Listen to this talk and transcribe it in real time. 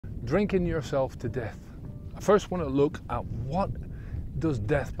drinking yourself to death. I first want to look at what does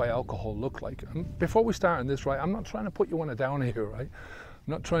death by alcohol look like. And before we start on this, right, I'm not trying to put you on a downer here, right? I'm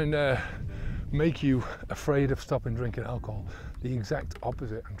not trying to make you afraid of stopping drinking alcohol. The exact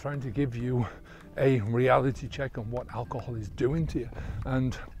opposite. I'm trying to give you a reality check on what alcohol is doing to you,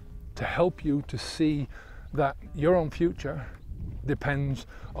 and to help you to see that your own future depends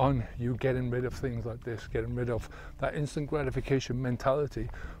on you getting rid of things like this, getting rid of that instant gratification mentality.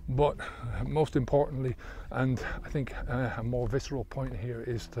 But most importantly, and I think a more visceral point here,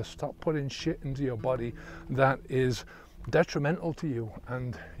 is to stop putting shit into your body that is detrimental to you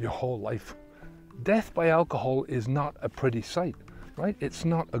and your whole life. Death by alcohol is not a pretty sight, right? It's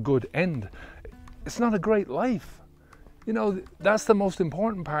not a good end. It's not a great life. You know, that's the most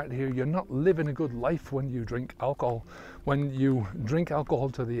important part here. You're not living a good life when you drink alcohol. When you drink alcohol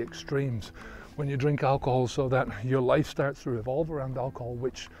to the extremes, when you drink alcohol so that your life starts to revolve around alcohol,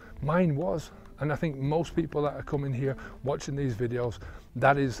 which mine was. And I think most people that are coming here watching these videos,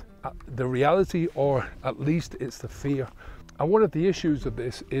 that is the reality, or at least it's the fear. And one of the issues of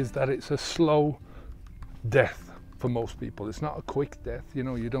this is that it's a slow death for most people. It's not a quick death. You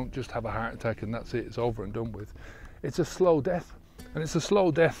know, you don't just have a heart attack and that's it, it's over and done with. It's a slow death, and it's a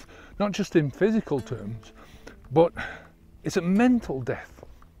slow death not just in physical terms, but it's a mental death.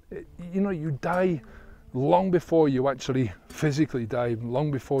 You know, you die long before you actually physically die,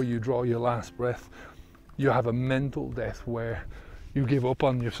 long before you draw your last breath. You have a mental death where you give up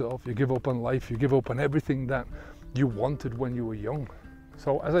on yourself, you give up on life, you give up on everything that you wanted when you were young.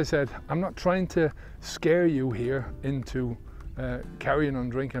 So as I said, I'm not trying to scare you here into carrying on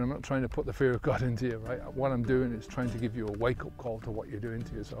drinking. I'm not trying to put the fear of God into you, right? What I'm doing is trying to give you a wake-up call to what you're doing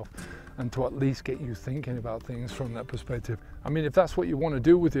to yourself, and to at least get you thinking about things from that perspective. I mean, if that's what you want to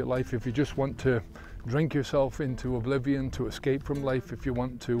do with your life, if you just want to drink yourself into oblivion to escape from life, if you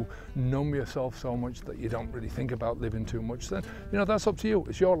want to numb yourself so much that you don't really think about living too much, then, you know, that's up to you.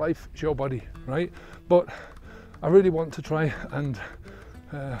 It's your life, it's your body, right? But I really want to try and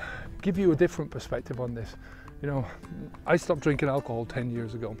give you a different perspective on this. You know, I stopped drinking alcohol 10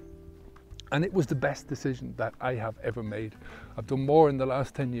 years ago, and it was the best decision that I have ever made. I've done more in the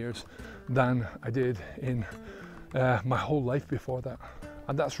last 10 years than I did in my whole life before that.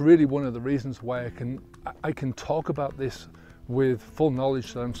 And that's really one of the reasons why I can talk about this with full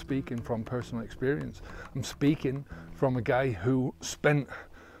knowledge that I'm speaking from personal experience. I'm speaking from a guy who spent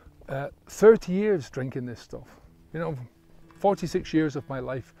 30 years drinking this stuff. You know, 46 years of my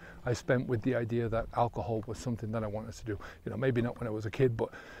life I spent with the idea that alcohol was something that I wanted to do. You know, maybe not when I was a kid, but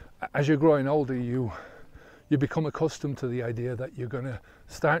as you're growing older, you become accustomed to the idea that you're going to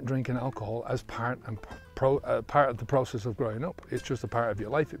start drinking alcohol as part of the process of growing up. It's just a part of your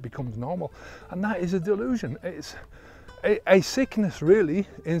life. It becomes normal, and that is a delusion. It's a sickness, really,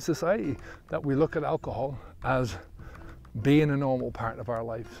 in society, that we look at alcohol as being a normal part of our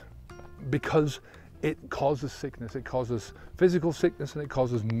lives, because it causes sickness. It causes physical sickness and it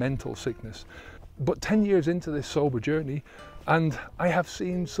causes mental sickness. But 10 years into this sober journey, and I have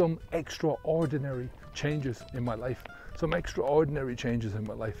seen some extraordinary changes in my life.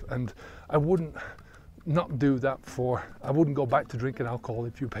 And I wouldn't not do that I wouldn't go back to drinking alcohol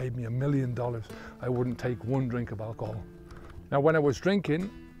if you paid me $1 million. I wouldn't take one drink of alcohol. Now, when I was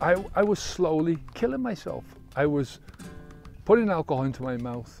drinking, I was slowly killing myself. I was putting alcohol into my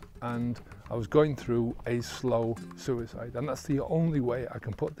mouth, and I was going through a slow suicide. And that's the only way I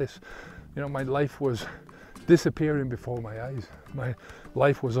can put this. You know, my life was disappearing before my eyes. My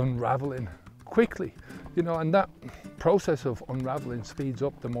life was unraveling quickly, you know, and that process of unraveling speeds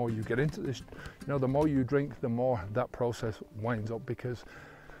up the more you get into this. You know, the more you drink, the more that process winds up, because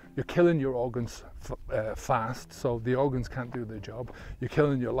you're killing your organs fast, so the organs can't do their job. You're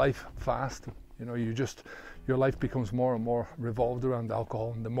killing your life fast. You know, your life becomes more and more revolved around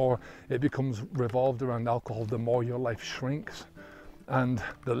alcohol, and the more it becomes revolved around alcohol, the more your life shrinks, and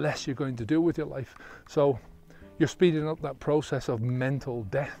the less you're going to do with your life. So you're speeding up that process of mental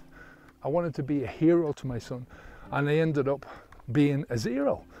death. I wanted to be a hero to my son, and I ended up being a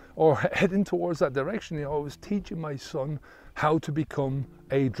zero, or heading towards that direction. You know, I was teaching my son how to become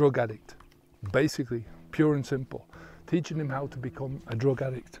a drug addict, basically, pure and simple, teaching him how to become a drug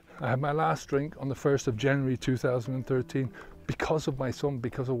addict. I had my last drink on the 1st of January 2013 because of my son,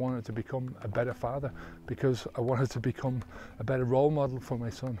 because I wanted to become a better father, because I wanted to become a better role model for my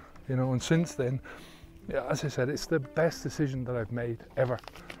son. You know, and since then, yeah, as I said, it's the best decision that I've made ever.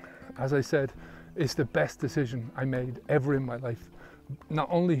 As I said, it's the best decision I made ever in my life. Not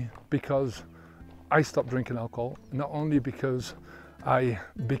only because I stopped drinking alcohol, not only because I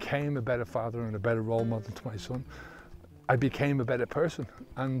became a better father and a better role model to my son, I became a better person.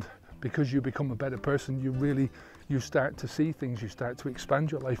 And because you become a better person, you start to see things, you start to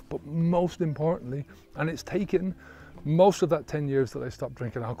expand your life. But most importantly, and it's taken most of that 10 years that I stopped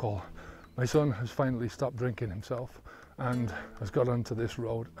drinking alcohol, my son has finally stopped drinking himself and has got onto this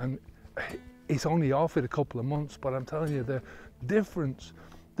road. And he's only off it a couple of months, but I'm telling you, the difference,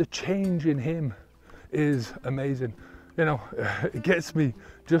 the change in him is amazing. You know, it gets me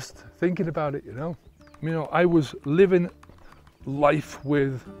just thinking about it, you know. I was living life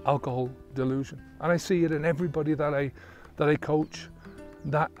with alcohol delusion, and I see it in everybody that I coach,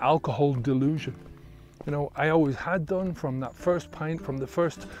 that alcohol delusion. You know, I always had done, from that first pint, from the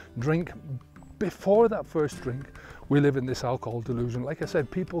first drink. Before that first drink, we live in this alcohol delusion. Like I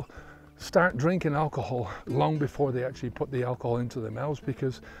said, people start drinking alcohol long before they actually put the alcohol into their mouths,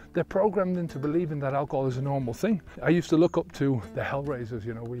 because they're programmed into believing that alcohol is a normal thing. I used to look up to the Hellraisers.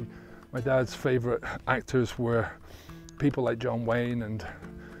 You know, my dad's favorite actors were people like John Wayne, and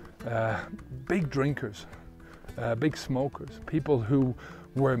big drinkers, big smokers, people who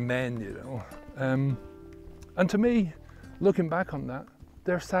were men, you know. And to me, looking back on that,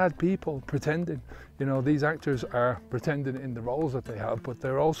 they're sad people pretending. You know, these actors are pretending in the roles that they have, but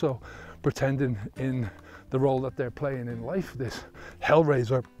they're also pretending in the role that they're playing in life, this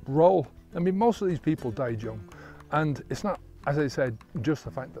Hellraiser role. I mean, most of these people died young, and it's not, as I said, just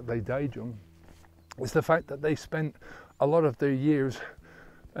the fact that they died young. It's the fact that they spent a lot of their years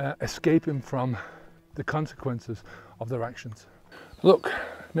escaping from the consequences of their actions. Look,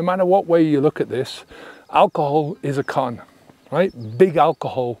 no matter what way you look at this, alcohol is a con, right? Big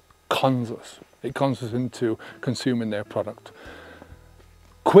alcohol cons us. It cons us into consuming their product.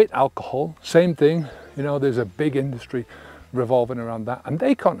 Quit alcohol, same thing. You know, there's a big industry revolving around that, and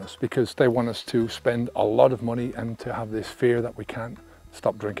they con us because they want us to spend a lot of money and to have this fear that we can't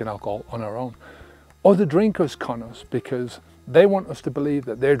stop drinking alcohol on our own. Other drinkers con us because they want us to believe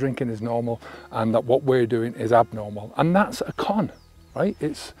that their drinking is normal and that what we're doing is abnormal. And that's a con, right?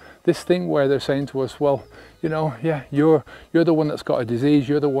 It's this thing where they're saying to us, well, you know, yeah, you're the one that's got a disease,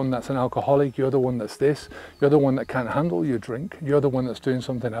 you're the one that's an alcoholic, you're the one that's this, you're the one that can't handle your drink, you're the one that's doing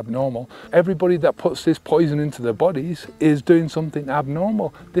something abnormal. Everybody that puts this poison into their bodies is doing something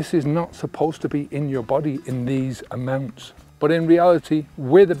abnormal. This is not supposed to be in your body in these amounts. But in reality,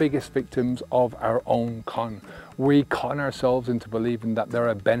 we're the biggest victims of our own con. We con ourselves into believing that there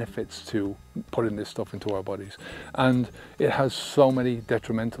are benefits to putting this stuff into our bodies. And it has so many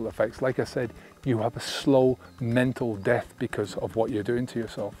detrimental effects. Like I said, you have a slow mental death because of what you're doing to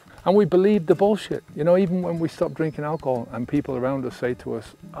yourself. And we believe the bullshit. You know, even when we stop drinking alcohol and people around us say to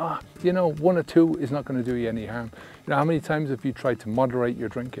us, you know, 1 or 2 is not going to do you any harm. You know, how many times have you tried to moderate your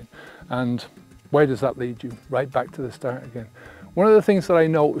drinking? And where does that lead you? Right back to the start again. One of the things that I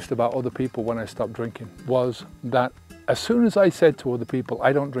noticed about other people when I stopped drinking was that as soon as I said to other people,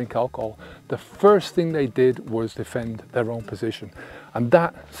 I don't drink alcohol, the first thing they did was defend their own position. And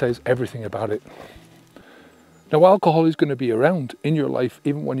that says everything about it. Now, alcohol is going to be around in your life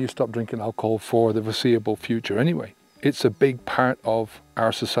even when you stop drinking alcohol for the foreseeable future anyway. It's a big part of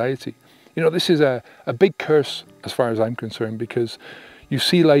our society. You know, this is a big curse as far as I'm concerned, because you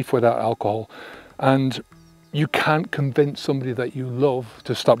see life without alcohol, and you can't convince somebody that you love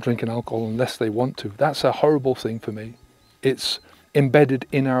to stop drinking alcohol unless they want to. That's a horrible thing for me. It's embedded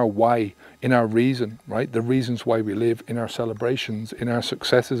in our why, in our reason, right? The reasons why we live, in our celebrations, in our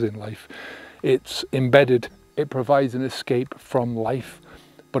successes in life. It's embedded, it provides an escape from life,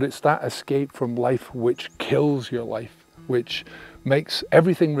 but it's that escape from life which kills your life, which makes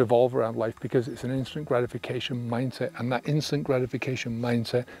everything revolve around life, because it's an instant gratification mindset, and that instant gratification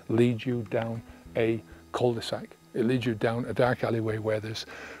mindset leads you down a cul-de-sac. It leads you down a dark alleyway where there's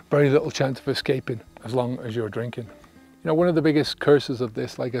very little chance of escaping as long as you're drinking. You know, one of the biggest curses of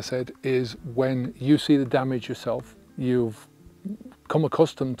this, like I said, is when you see the damage yourself. You've come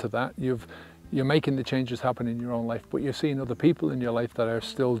accustomed to that. You're making the changes happen in your own life, but you're seeing other people in your life that are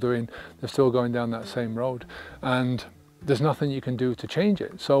still going down that same road, and there's nothing you can do to change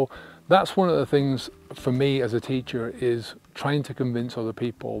it. So that's one of the things for me as a teacher, is trying to convince other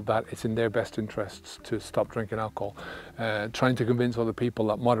people that it's in their best interests to stop drinking alcohol. Trying to convince other people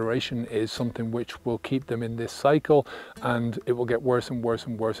that moderation is something which will keep them in this cycle, and it will get worse and worse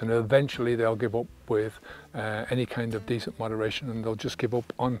and worse, and eventually they'll give up with any kind of decent moderation, and they'll just give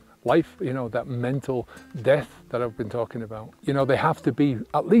up on life. You know, that mental death that I've been talking about. You know, they have to be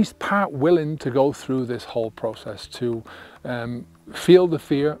at least part willing to go through this whole process, to feel the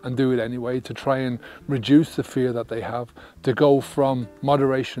fear and do it anyway, to try and reduce the fear that they have, to go from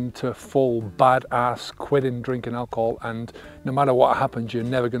moderation to full badass quitting drinking alcohol, and no matter what happens, you're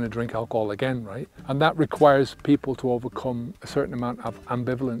never going to drink alcohol again, right? And that requires people to overcome a certain amount of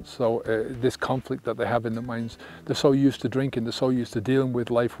ambivalence. So this conflict that they have in their minds, they're so used to drinking, they're so used to dealing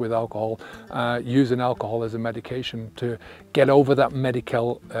with life with alcohol, using alcohol as a medication to get over that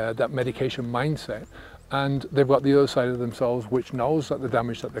medication mindset. And they've got the other side of themselves which knows that the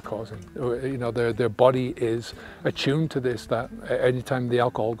damage that they're causing. You know, their body is attuned to this, that anytime the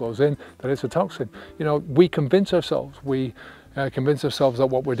alcohol goes in, that it's a toxin. You know, we convince ourselves, that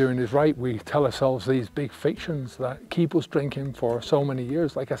what we're doing is right. We tell ourselves these big fictions that keep us drinking for so many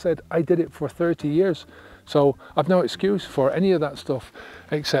years. Like I said, I did it for 30 years. So I've no excuse for any of that stuff,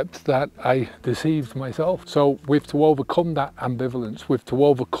 except that I deceived myself. So we've to overcome that ambivalence. We've to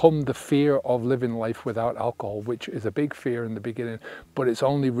overcome the fear of living life without alcohol, which is a big fear in the beginning, but it's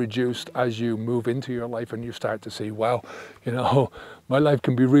only reduced as you move into your life and you start to see, wow, you know, my life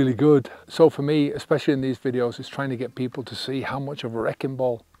can be really good. So for me, especially in these videos, is trying to get people to see how much of a wrecking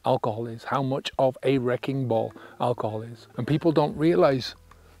ball alcohol is, how much of a wrecking ball alcohol is. And people don't realize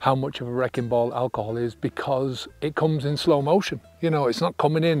how much of a wrecking ball alcohol is because it comes in slow motion. You know, it's not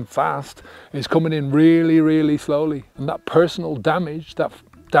coming in fast, it's coming in really, really slowly. And that personal damage, that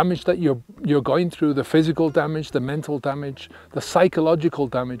damage that you're going through, the physical damage, the mental damage, the psychological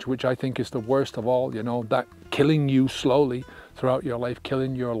damage, which I think is the worst of all, you know, that killing you slowly throughout your life,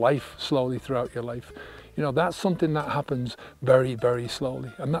 killing your life slowly throughout your life. You know, that's something that happens very, very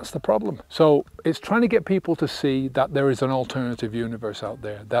slowly, and that's the problem. So it's trying to get people to see that there is an alternative universe out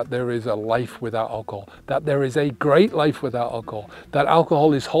there, that there is a life without alcohol, that there is a great life without alcohol, that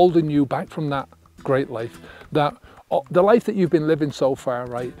alcohol is holding you back from that great life, that the life that you've been living so far,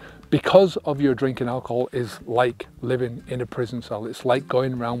 right, because of your drinking alcohol is like living in a prison cell. It's like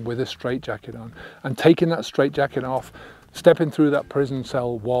going around with a straitjacket on, and taking that straitjacket off, stepping through that prison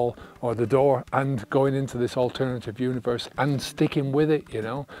cell wall or the door and going into this alternative universe and sticking with it, you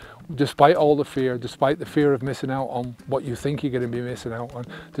know, despite all the fear, despite the fear of missing out on what you think you're going to be missing out on,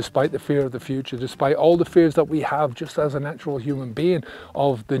 despite the fear of the future, despite all the fears that we have just as a natural human being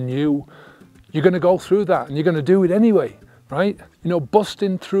of the new. You're going to go through that and you're going to do it anyway, right? You know,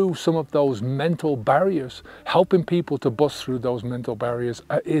 busting through some of those mental barriers, helping people to bust through those mental barriers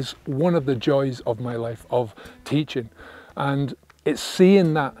is one of the joys of my life of teaching. And it's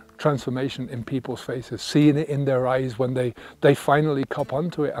seeing that transformation in people's faces, seeing it in their eyes when they finally cop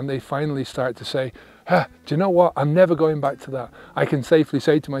onto it and they finally start to say, do you know what? I'm never going back to that. I can safely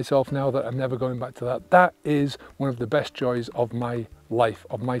say to myself now that I'm never going back to that. That is one of the best joys of my life,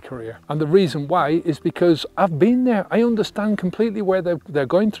 of my career. And the reason why is because I've been there. I understand completely where they're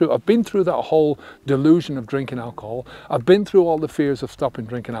going through. I've been through that whole delusion of drinking alcohol. I've been through all the fears of stopping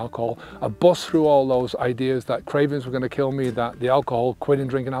drinking alcohol. I've bust through all those ideas that cravings were going to kill me, that the alcohol, quitting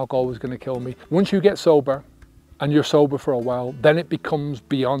drinking alcohol was going to kill me. Once you get sober, and you're sober for a while, then it becomes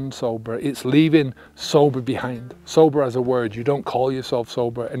beyond sober. It's leaving sober behind. Sober as a word, you don't call yourself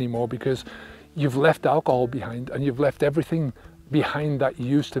sober anymore because you've left alcohol behind and you've left everything behind that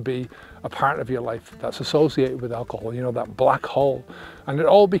used to be a part of your life that's associated with alcohol, you know, that black hole. And it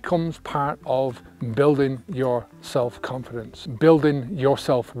all becomes part of building your self-confidence, building your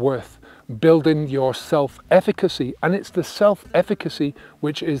self-worth, building your self-efficacy. And it's the self-efficacy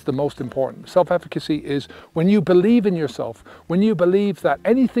which is the most important. Self-efficacy is when you believe in yourself, when you believe that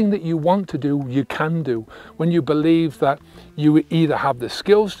anything that you want to do, you can do, when you believe that you either have the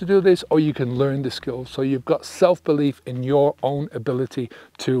skills to do this or you can learn the skills. So you've got self-belief in your own ability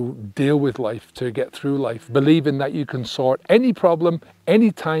to deal with life, to get through life, believing that you can sort any problem,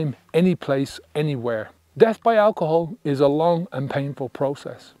 anytime, any place, anywhere. Death by alcohol is a long and painful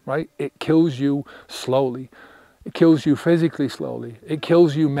process, right? It kills you slowly. It kills you physically slowly. It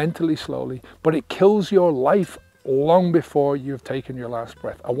kills you mentally slowly, but it kills your life long before you've taken your last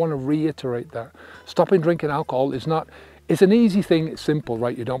breath. I want to reiterate that. Stopping drinking alcohol is not, it's an easy thing, it's simple,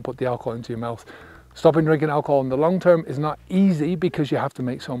 right? You don't put the alcohol into your mouth. Stopping drinking alcohol in the long term is not easy because you have to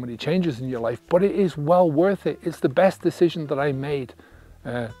make so many changes in your life, but it is well worth it. It's the best decision that I made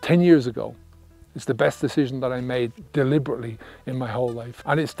 10 years ago. It's the best decision that I made deliberately in my whole life.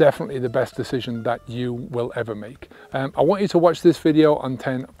 And it's definitely the best decision that you will ever make. I want you to watch this video on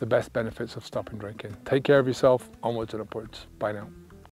 10 of the best benefits of stopping drinking. Take care of yourself, onwards and upwards. Bye now.